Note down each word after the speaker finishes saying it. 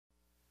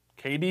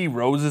Katie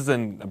Roses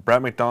and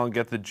Brett McDonald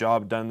get the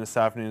job done this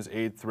afternoon's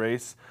 8th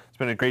race. It's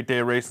been a great day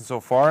of racing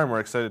so far, and we're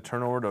excited to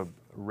turn over to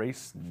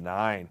race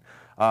 9.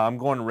 I'm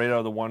going right out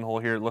of the one hole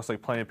here. It looks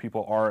like plenty of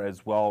people are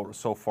as well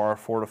so far,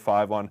 4 to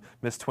 5 on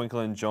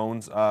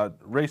Misstwinklinsjones.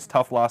 Race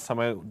tough last time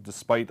out,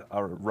 despite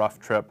a rough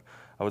trip.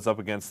 I was up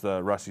against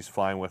the Rusty's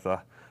Flying with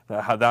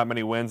that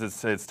many wins.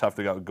 It's tough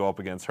to go up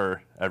against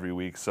her every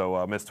week. So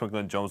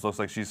Misstwinklinsjones looks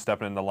like she's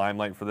stepping in the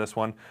limelight for this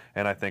one,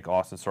 and I think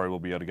Austin Story will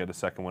be able to get a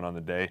second win on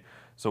the day.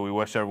 So we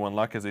wish everyone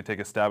luck as they take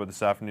a stab at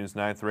this afternoon's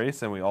 9th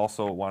race, and we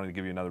also wanted to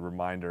give you another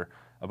reminder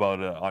about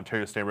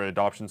Ontario State-Bred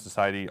Adoption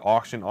Society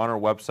auction on our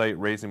website,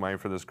 raising money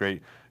for this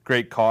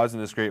great cause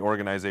and this great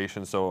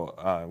organization.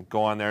 So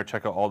go on there,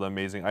 check out all the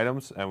amazing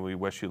items, and we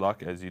wish you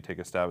luck as you take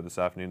a stab at this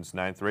afternoon's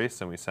 9th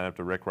race, and we send up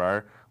to Rick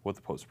Ryer with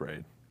the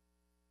post-parade.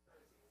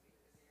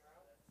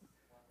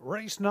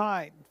 Race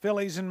 9,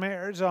 fillies and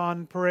mares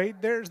on parade.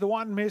 There's the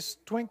one,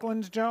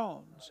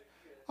 Misstwinklinsjones.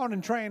 Owned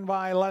and trained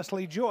by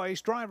Leslie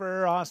Joyce,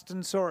 driver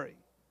Austin Story.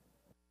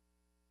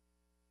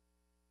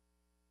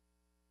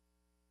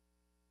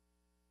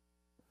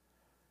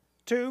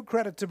 Two,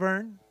 Credit to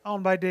Burn,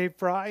 owned by Dave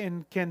Fry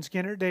and Ken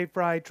Skinner. Dave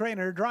Fry,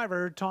 trainer,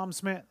 driver Tom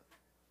Smith.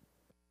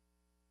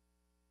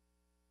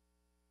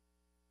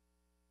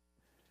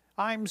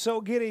 I'm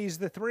So Giddy's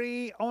the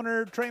 3,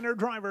 owner, trainer,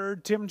 driver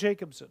Tim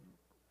Jacobson.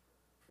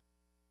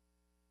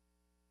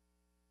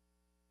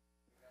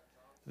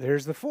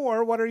 There's the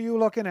 4, What Are You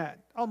Looking At?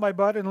 Owned by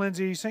Bud and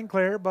Lindsay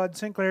Sinclair. Bud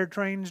Sinclair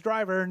trains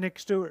driver Nick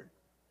Stewart.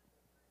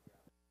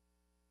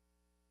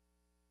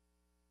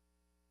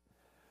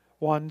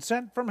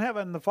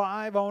 Onecentfromheaven, the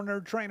 5,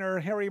 owner, trainer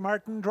Harry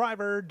Martin,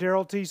 driver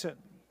Daryl Thiessen.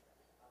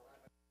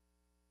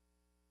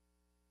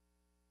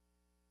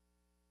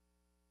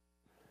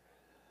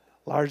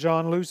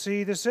 Larjon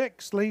Lucy, the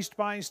 6, leased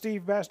by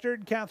Steve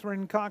Bastard.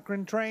 Catherine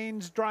Cochran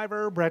trains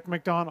driver Brett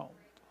McDonald.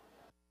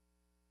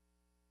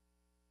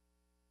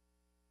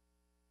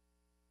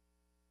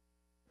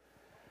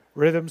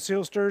 Rhythm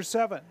Sealster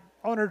 7,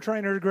 owner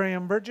trainer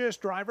Graham Burgess,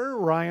 driver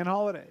Ryan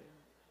Holiday.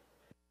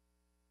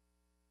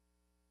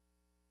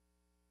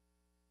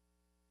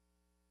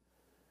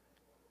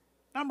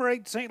 Number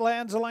 8, St.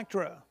 Lands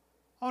Electra,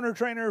 owner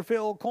trainer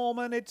Phil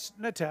Coleman. It's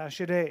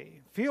Natasha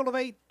Day. Field of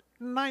 8,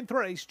 9th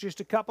race, just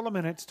a couple of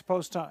minutes to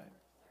post time.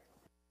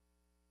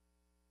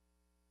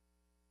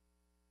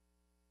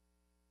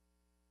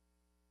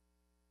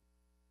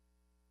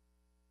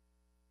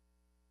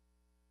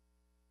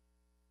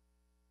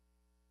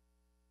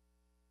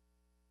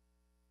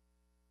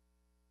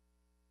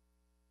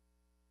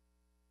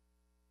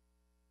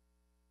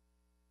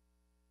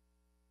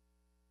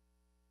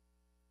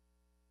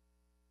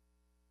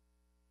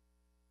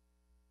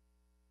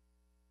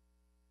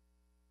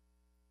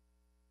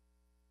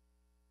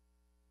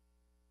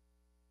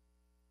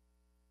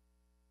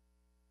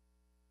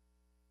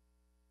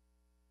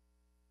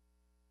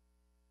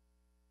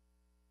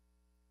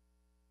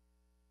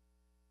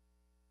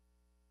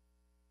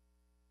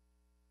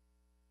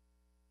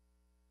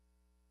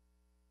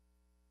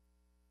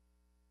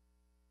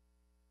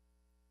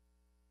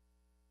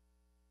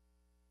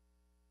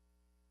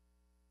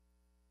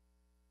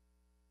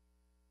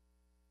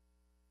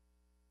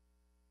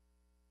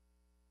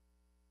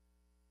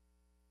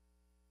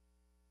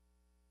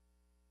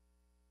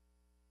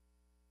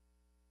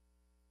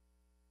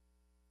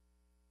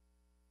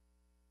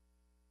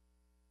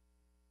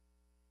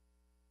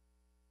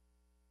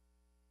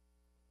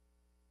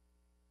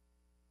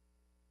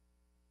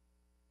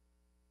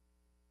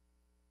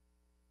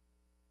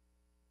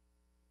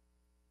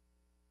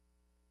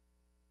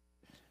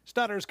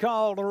 Stutters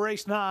called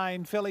race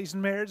 9, fillies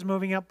and mares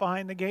moving up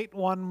behind the gate.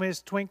 1,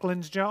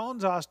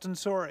 Misstwinklinsjones, Austin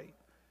Story.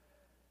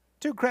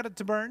 2, Credit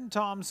to Burn,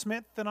 Tom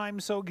Smith, and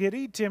I'm So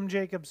Giddy, Tim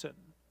Jacobson.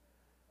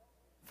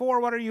 4,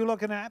 What Are You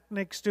Looking At?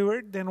 Nick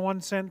Stewart. Then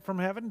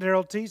Onecentfromheaven,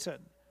 Daryl Thiessen.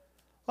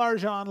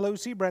 Larjon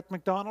Lucy, Brett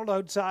McDonald.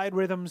 Outside,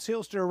 Rhythm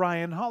Sealster,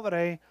 Ryan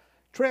Holiday.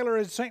 Trailer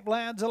is St.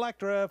 Lands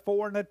Electra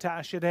for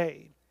Natasha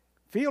Day.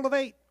 Field of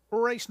 8,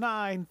 race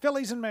 9,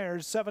 fillies and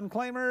mares, 7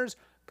 claimers.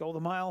 Go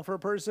the mile for a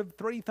purse of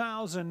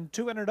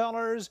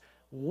 $3,200.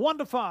 1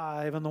 to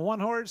 5 on the 1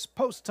 horse.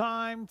 Post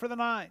time for the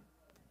 9.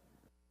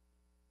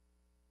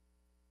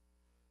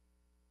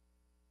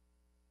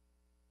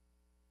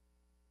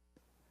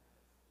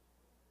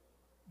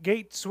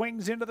 Gate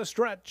swings into the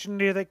stretch, and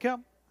here they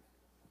come.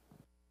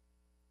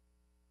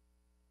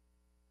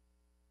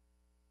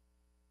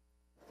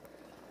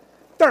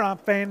 They're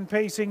up and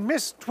pacing.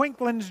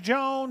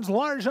 Misstwinklinsjones.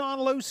 Larjon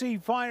Lucy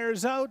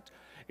fires out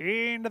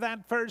into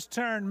that first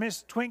turn.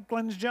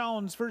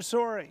 Misstwinklinsjones for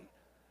Story.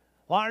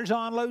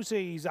 Larjon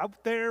Lucy's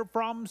out there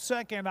from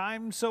 2nd.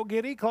 I'm So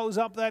Giddy. Close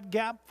up that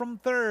gap from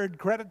 3rd.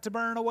 Credit to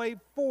Burn away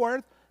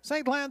 4th.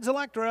 St. Lands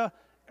Electra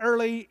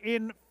early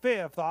in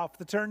 5th. Off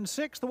the turn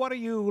 6th. What Are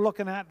You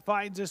Looking At?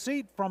 Finds a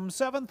seat from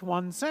 7th.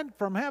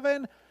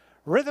 Onecentfromheaven.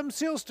 Rhythm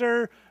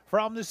Sealster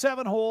from the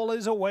 7 hole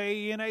is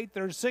away in 8th.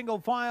 There's single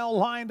file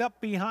lined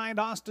up behind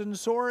Austin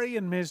Story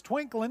and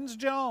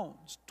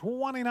Misstwinklinsjones.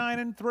 29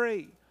 and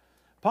 3.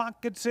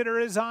 Pocket sitter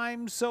is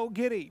I'm So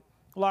Giddy.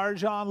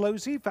 Larjon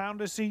Lucy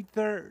found a seat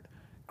third.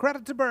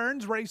 Credit to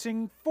Burns,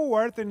 racing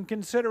fourth and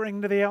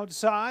considering to the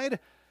outside.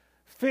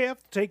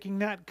 Fifth, taking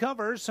that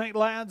cover, St.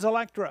 Lad's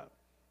Electra.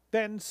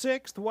 Then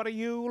sixth, what are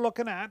you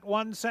looking at?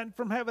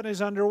 Onecentfromheaven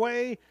is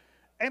underway.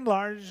 And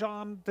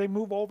Larjon, they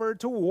move over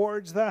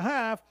towards the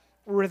half.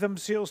 Rhythm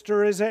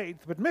Sealster is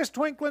eighth. But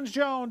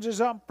Misstwinklinsjones is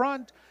up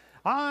front.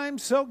 I'm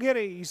So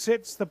Giddy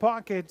sits the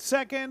pocket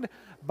second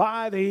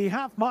by the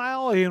half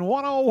mile in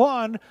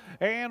 101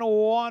 and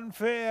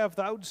 1/5.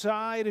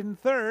 Outside in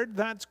third,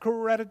 that's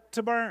Credit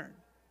to Burn.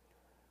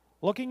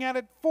 Looking at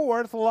it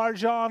fourth,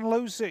 Larjon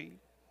Lucy.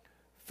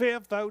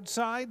 Fifth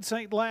outside,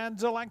 St.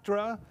 Lad's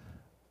Electra.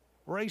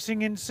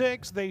 Racing in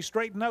sixth, they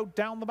straighten out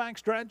down the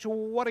backstretch.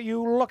 What are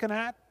you looking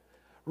at?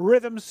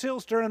 Rhythm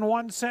Sealster and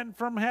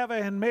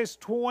Onecentfromheaven,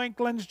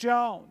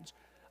 Misstwinklinsjones.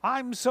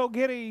 I'm So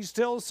Giddy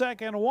still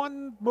second.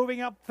 One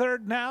moving up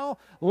third now.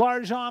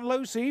 Larjon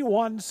Lucy,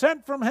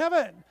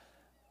 Onecentfromheaven.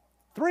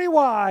 Three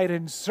wide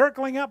and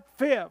circling up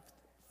fifth.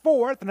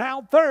 Fourth,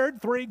 now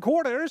third,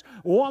 3/4,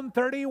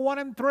 1:30,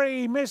 1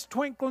 3.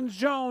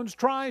 Misstwinklinsjones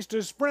tries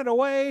to sprint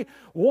away.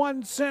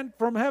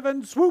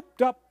 Onecentfromheaven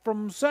swooped up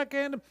from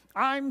second.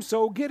 I'm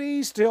So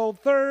Giddy still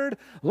third.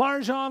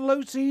 Larjon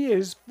Lucy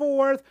is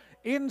fourth.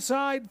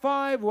 Inside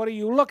five, what are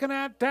you looking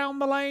at? Down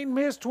the lane,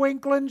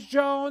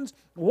 Misstwinklinsjones,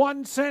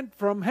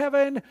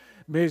 Onecentfromheaven.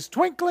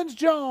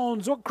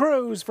 Misstwinklinsjones will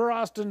cruise for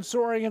Austin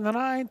Soaring in the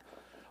ninth.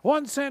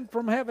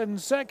 Onecentfromheaven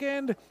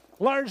second.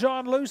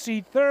 Larjon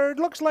Lucy third.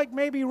 Looks like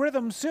maybe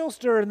Rhythm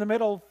Sealster in the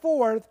middle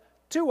fourth.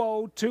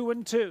 2:02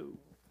 and 2.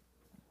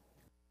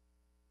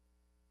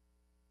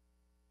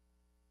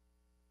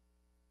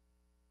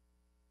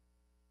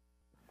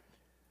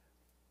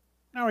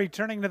 Now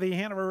returning to the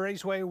Hanover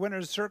Raceway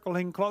Winner's Circle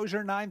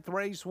enclosure, ninth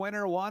race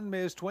winner,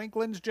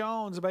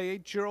 Misstwinklinsjones by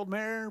 8-year-old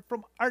mare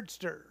from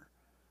Artster.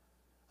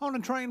 Owned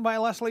and trained by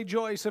Leslie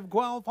Joyce of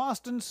Guelph,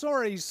 Austin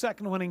Soary's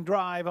second winning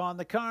drive on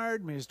the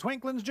card.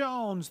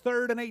 Misstwinklinsjones,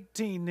 third and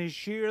 18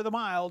 this year, the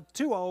mile,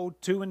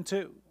 2:02 and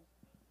 2.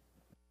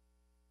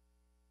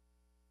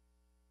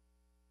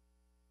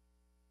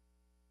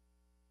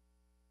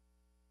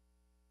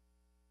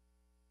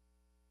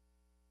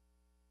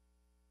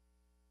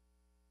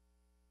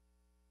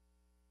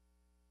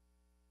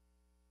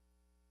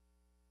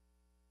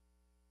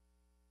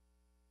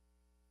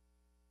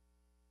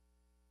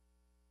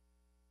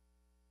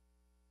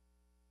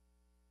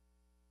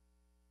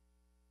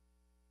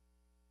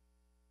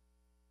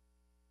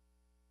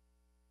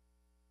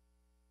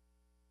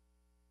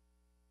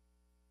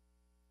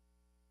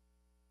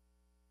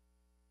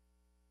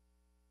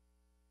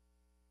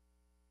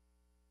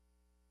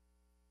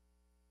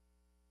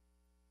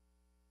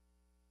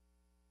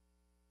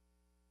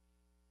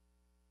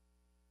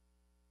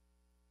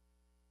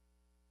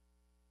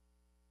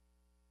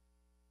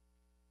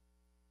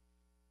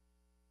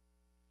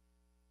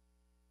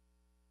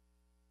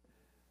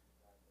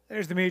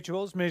 There's the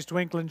mutuals.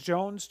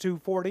 Misstwinklinsjones,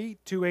 240,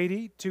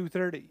 280,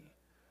 230.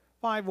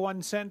 5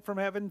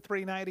 Onecentfromheaven,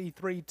 390,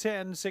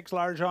 310. 6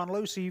 Larjon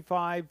Lucy,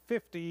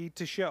 550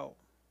 to show.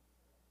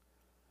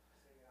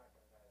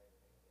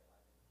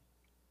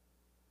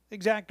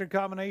 EXACTOR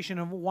combination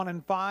of 1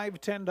 and 5,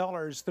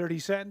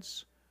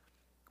 $10.30.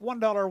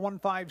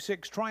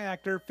 $1.156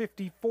 TRIACTOR,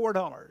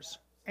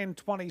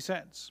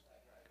 $54.20.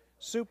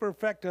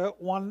 SUPERFECTA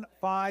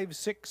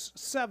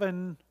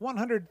 1567,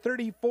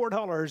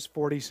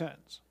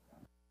 $134.40.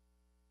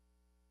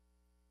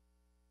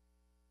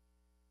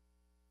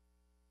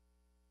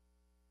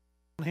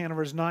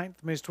 Hanover's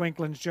ninth,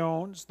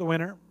 Misstwinklinsjones, the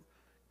winner.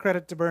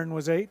 Credit to Burn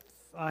was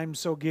eighth. I'm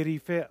So Giddy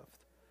fifth.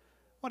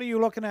 What are you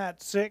looking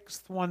at?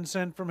 Sixth,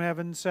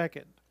 Onecentfromheaven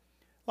second.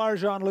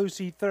 Larjon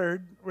Lucy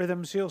third.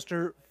 Rhythm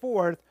Sealster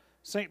fourth.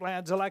 St.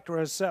 Lad's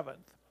Electra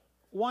seventh.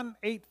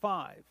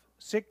 185,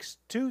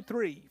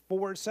 623,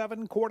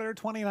 47, quarter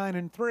 29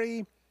 and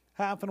 3,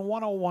 half and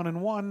 101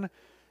 and 1,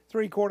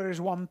 3/4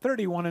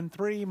 131 and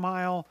 3,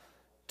 mile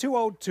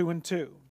 2:02 and 2.